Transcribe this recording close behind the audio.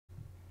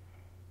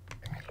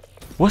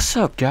What's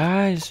up,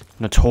 guys?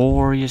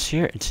 Notorious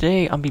here, and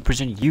today I'm be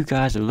presenting you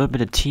guys a little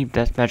bit of team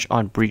deathmatch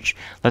on Breach.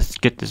 Let's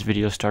get this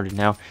video started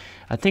now.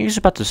 I think it's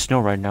about to snow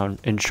right now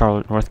in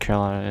Charlotte, North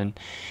Carolina, and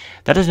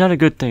that is not a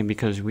good thing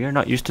because we are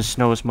not used to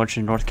snow as much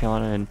in North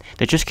Carolina, and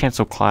they just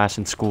canceled class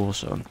in school,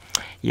 so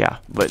yeah.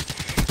 But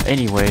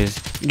anyways,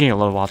 getting a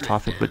little off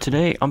topic, but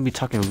today I'm gonna be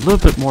talking a little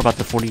bit more about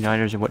the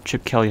 49ers and what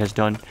Chip Kelly has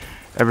done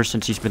ever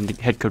since he's been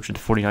the head coach of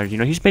the 49ers. You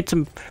know, he's made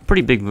some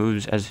pretty big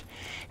moves as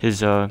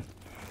his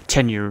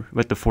tenure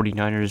with the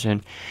 49ers,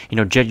 and you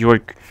know, Jed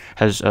York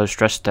has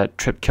stressed that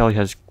Chip Kelly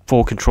has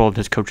full control of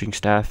his coaching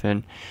staff,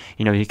 and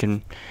you know, he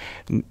can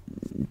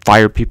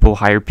fire people,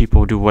 hire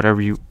people, do whatever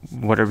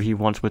he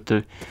wants with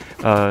the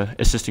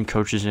assistant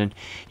coaches, and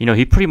you know,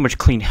 he pretty much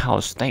cleaned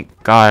house.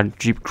 Thank God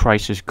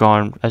Chryst is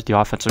gone as the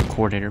offensive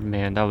coordinator.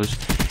 Man, that was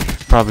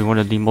probably one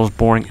of the most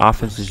boring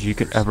offenses you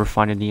could ever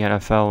find in the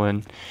NFL,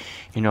 and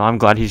you know, I'm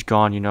glad he's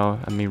gone. You know,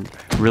 I mean,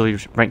 really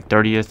ranked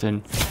 30th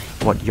in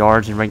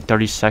yards and ranked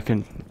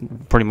 32nd,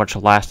 pretty much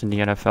last in the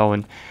NFL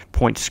in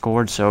points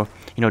scored. So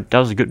you know, that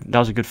was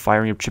a good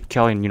firing of Chip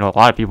Kelly, and you know, a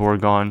lot of people were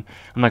gone.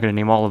 I'm not gonna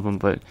name all of them,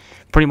 but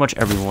pretty much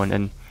everyone.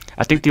 And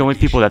I think the only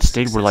people that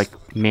stayed were like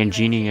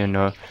Mangini and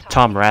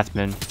Tom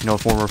Rathman, you know,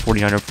 former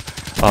 49er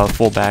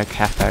fullback,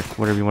 halfback,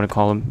 whatever you want to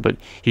call him. But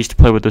he used to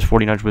play with those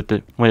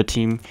 49ers when the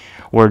team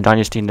were a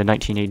dynasty in the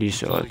 1980s.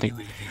 So I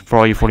think for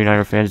all you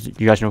 49er fans,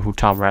 you guys know who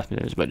Tom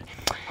Rathman is. But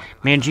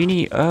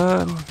Mangini,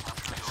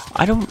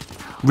 I don't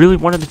really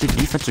wanted the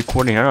defensive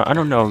coordinator. I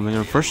don't know. I mean,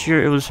 the first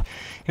year it was,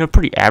 you know,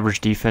 pretty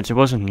average defense. It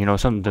wasn't, you know,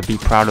 something to be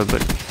proud of,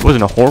 but it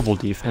wasn't a horrible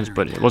defense,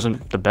 but it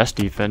wasn't the best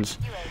defense.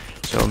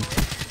 So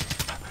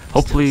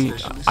hopefully,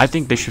 I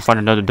think they should find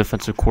another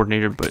defensive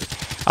coordinator. But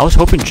I was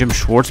hoping Jim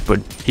Schwartz, but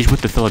he's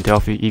with the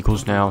Philadelphia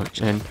Eagles now,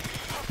 and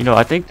you know,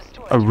 I think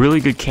a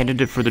really good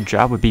candidate for the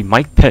job would be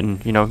Mike Pettin.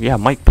 You know, yeah,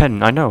 Mike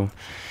Pettin. I know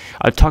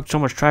I talked so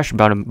much trash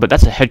about him, but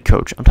that's a head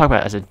coach. I'm talking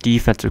about as a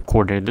defensive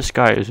coordinator. This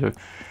guy is a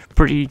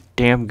pretty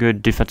damn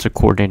good defensive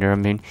coordinator. I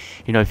mean,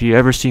 you know, if you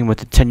ever seen with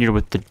the tenure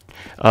with the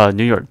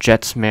New York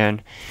Jets,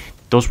 man,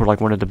 those were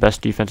like one of the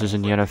best defenses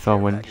in the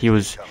NFL when he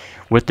was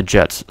with the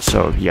Jets.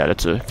 So yeah,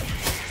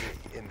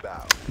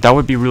 that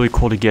would be really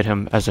cool to get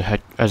him as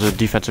a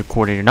defensive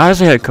coordinator, not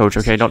as a head coach.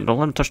 Okay, don't let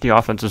him touch the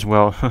offense as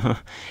well.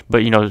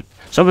 But you know,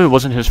 some of it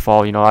wasn't his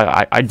fault. You know,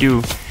 I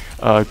do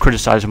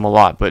criticize him a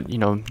lot, but you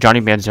know, Johnny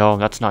Manziel,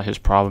 that's not his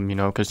problem. You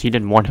know, because he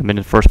didn't want him in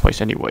the first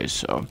place anyways.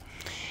 So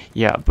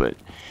yeah, but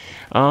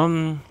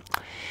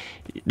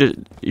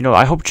you know,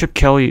 I hope Chip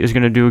Kelly is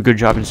going to do a good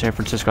job in San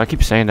Francisco. I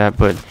keep saying that,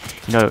 but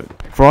you know,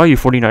 for all you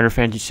 49er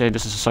fans, you say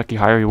this is a sucky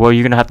hire. Well,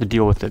 you're going to have to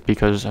deal with it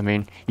because, I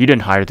mean, you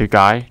didn't hire the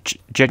guy.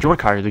 Jed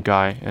York hired the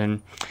guy,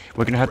 and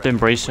we're going to have to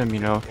embrace him, you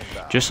know,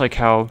 just like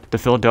how the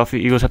Philadelphia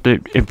Eagles have to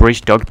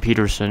embrace Doug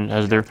Peterson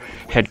as their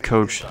head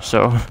coach.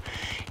 So,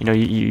 you know,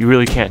 you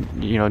really can't,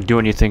 you know, do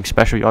anything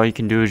special. All you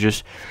can do is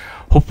just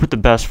hope for the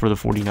best for the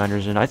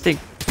 49ers, and I think,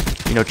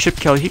 you know, Chip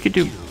Kelly, he could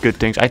do good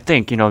things. I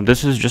think, you know,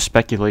 this is just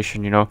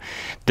speculation, you know.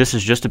 This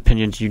is just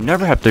opinions. You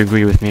never have to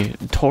agree with me.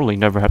 Totally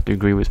never have to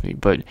agree with me.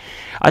 But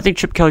I think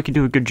Chip Kelly can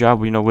do a good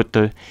job, you know, with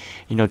the,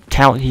 you know,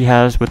 talent he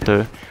has, with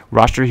the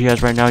roster he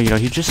has right now. You know,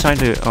 he just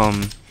signed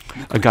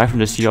a guy from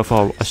the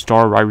CFL, a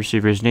star wide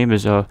receiver. His name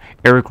is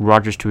Eric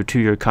Rodgers, to a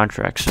 2-year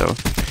contract. So,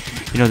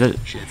 you know,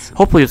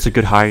 hopefully it's a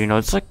good hire. You know,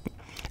 it's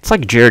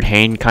like Jared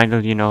Hayne, kind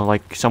of, you know,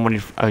 like someone,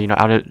 you know,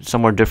 out of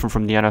somewhere different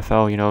from the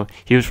NFL. You know,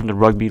 he was from the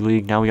rugby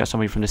league. Now we got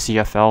somebody from the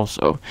CFL.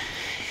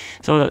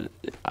 So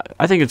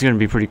I think it's gonna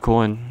be pretty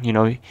cool. And you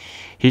know,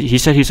 he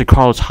said he's a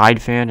Carlos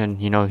Hyde fan,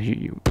 and you know,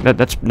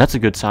 that's a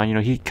good sign. You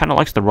know, he kind of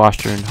likes the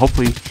roster, and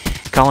hopefully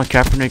Colin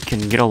Kaepernick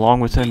can get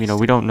along with him. You know,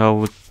 we don't know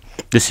what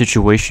the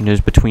situation is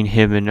between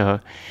him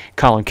and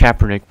Colin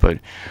Kaepernick, but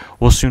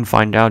we'll soon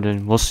find out,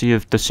 and we'll see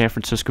if the San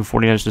Francisco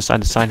 49ers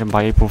decide to sign him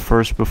by April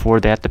 1st before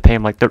they have to pay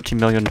him like $13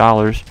 million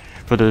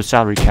for the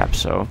salary cap.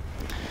 So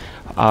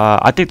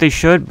I think they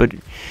should, but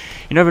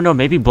you never know.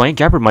 Maybe Blaine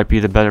Gabbert might be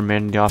the better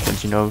man in the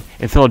offense. You know,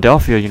 in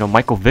Philadelphia, you know,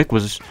 Michael Vick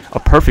was a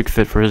perfect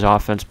fit for his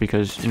offense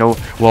because, you know,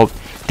 well,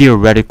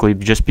 theoretically,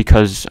 just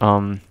because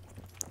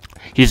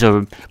he's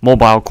a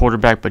mobile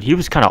quarterback, but he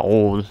was kind of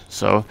old,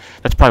 so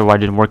that's probably why it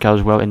didn't work out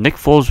as well. And Nick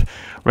Foles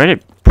ran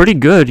it pretty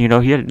good. You know,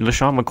 he had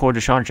LaShawn McCoy,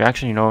 Deshaun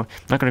Jackson. You know, I'm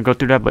not going to go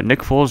through that, but Nick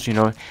Foles, you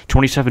know,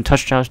 27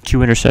 touchdowns, 2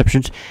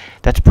 interceptions.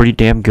 That's pretty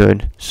damn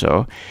good.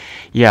 So,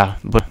 yeah,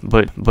 but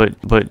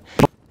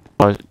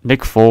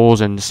Nick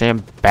Foles and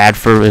Sam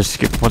Bradford, as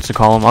Skip wants to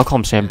call him, I'll call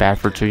him Sam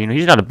Bradford too. You know,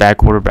 he's not a bad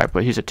quarterback,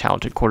 but he's a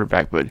talented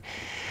quarterback, but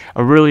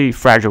a really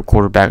fragile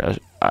quarterback.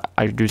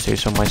 I do say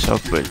so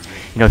myself, but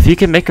you know, if he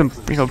can make him,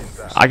 you know,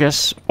 I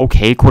guess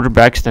okay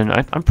quarterbacks, then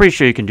I'm pretty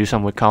sure he can do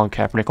something with Colin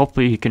Kaepernick.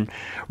 Hopefully, he can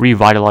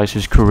revitalize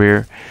his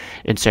career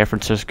in San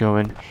Francisco,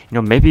 and you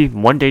know, maybe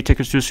one day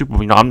take us to the Super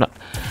Bowl. You know, I'm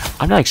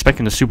not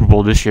expecting the Super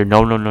Bowl this year.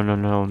 No.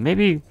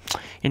 Maybe,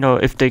 you know,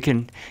 if they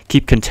can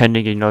keep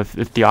contending, you know,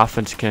 if the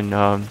offense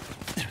can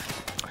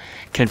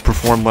can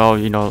perform well,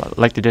 you know,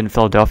 like they did in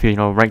Philadelphia, you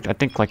know, ranked I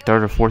think like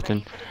 3rd or 4th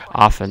in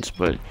offense.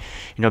 But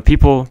you know,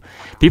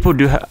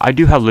 I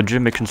do have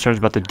legitimate concerns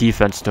about the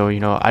defense, though. You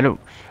know, I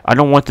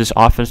don't want this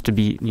offense to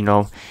be, you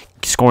know,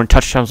 scoring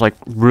touchdowns like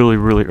really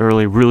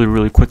early,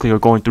 really quickly, or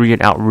going 3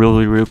 and out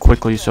really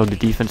quickly, so the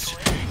defense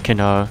can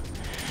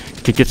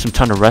could get some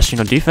ton of rest. You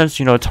know, defense,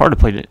 you know, it's hard to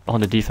play on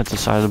the defensive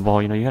side of the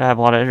ball. You know, you gotta have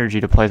a lot of energy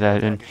to play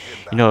that, and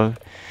you know,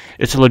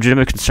 it's a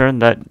legitimate concern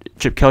that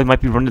Chip Kelly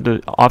might be running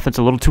the offense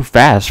a little too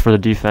fast for the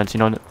defense. You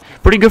know,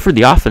 pretty good for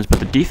the offense, but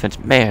the defense,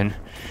 man,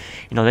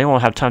 you know, they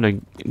won't have time to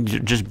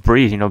just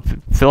breathe. You know,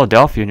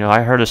 Philadelphia, you know,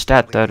 I heard a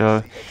stat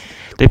that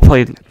they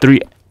played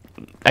 3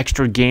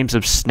 extra games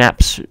of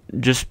snaps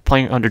just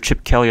playing under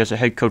Chip Kelly as a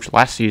head coach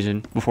last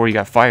season before he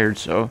got fired.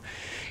 So,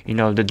 you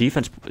know, the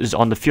defense is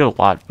on the field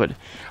a lot, but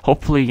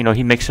hopefully, you know,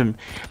 he makes some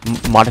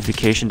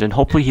modifications, and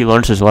hopefully he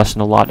learns his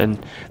lesson a lot.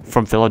 And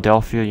from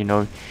Philadelphia, you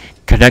know,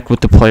 connect with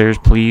the players,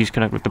 please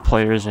connect with the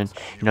players, and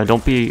you know,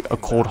 don't be a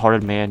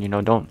cold-hearted man. You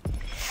know, don't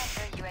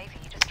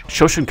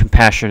show some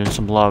compassion and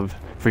some love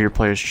for your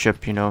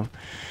playership. You know.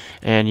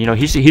 And you know,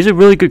 he's a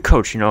really good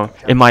coach, you know,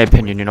 in my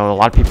opinion. You know, a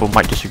lot of people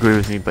might disagree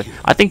with me, but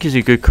I think he's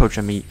a good coach.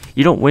 I mean,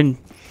 you don't win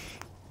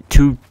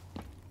 2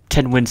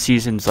 10-win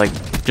seasons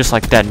just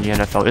like that in the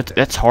NFL.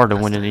 It's hard to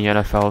win in the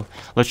NFL.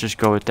 Let's just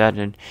go with that.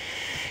 And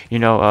you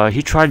know,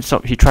 he tried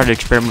to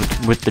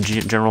experiment with the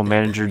general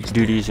manager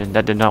duties, and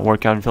that did not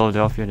work out in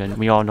Philadelphia. And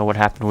we all know what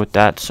happened with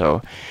that.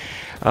 So,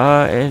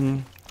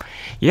 and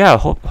yeah,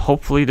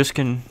 hopefully this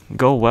can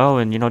go well.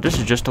 And you know, this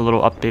is just a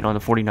little update on the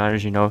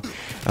 49ers. You know,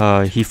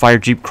 he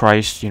fired Geep,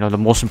 Chryst, you know, the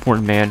most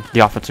important man,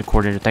 the offensive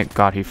coordinator. Thank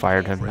God he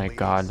fired him. Thank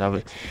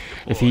God.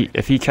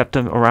 If he kept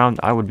him around,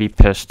 I would be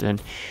pissed. And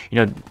you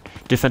know,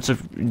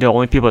 the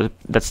only people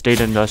that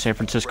stayed in San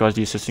Francisco as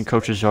the assistant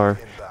coaches are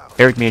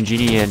Eric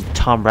Mangini and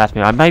Tom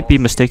Rathman. I might be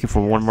mistaken for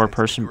one more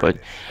person, but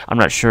I'm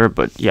not sure.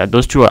 But yeah,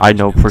 those 2 I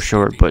know for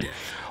sure. But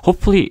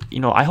hopefully,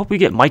 you know, I hope we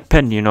get Mike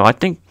Penn. You know, I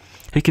think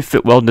he could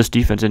fit well in this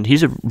defense, and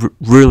he's a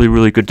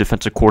really good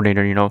defensive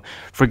coordinator. You know,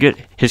 forget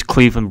his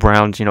Cleveland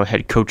Browns, you know,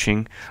 head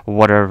coaching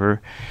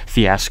whatever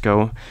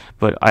fiasco.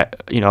 But I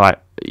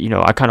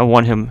kind of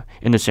want him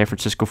in the San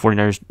Francisco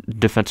 49ers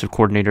defensive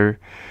coordinator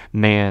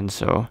man.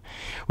 So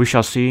we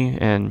shall see.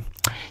 And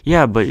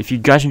yeah, but if you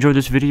guys enjoyed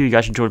this video, you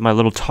guys enjoyed my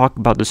little talk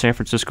about the San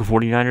Francisco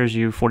 49ers,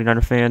 you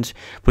 49er fans,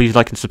 please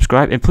like and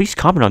subscribe, and please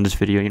comment on this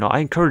video. You know, I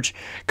encourage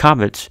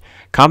comments.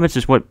 Comments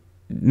is what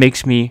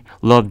makes me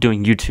love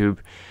doing YouTube.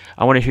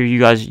 I want to hear you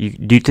guys.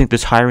 Do you think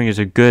this hiring is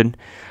a good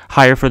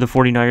hire for the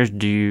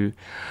 49ers?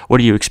 What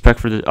do you expect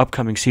for the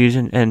upcoming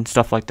season and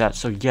stuff like that?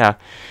 So yeah,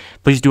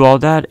 please do all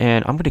that,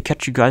 and I'm going to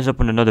catch you guys up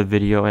on another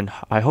video, and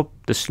I hope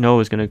the snow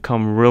is going to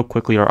come real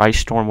quickly, or ice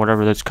storm,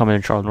 whatever that's coming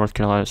in Charlotte, North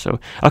Carolina. So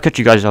I'll catch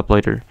you guys up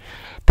later.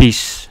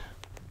 Peace.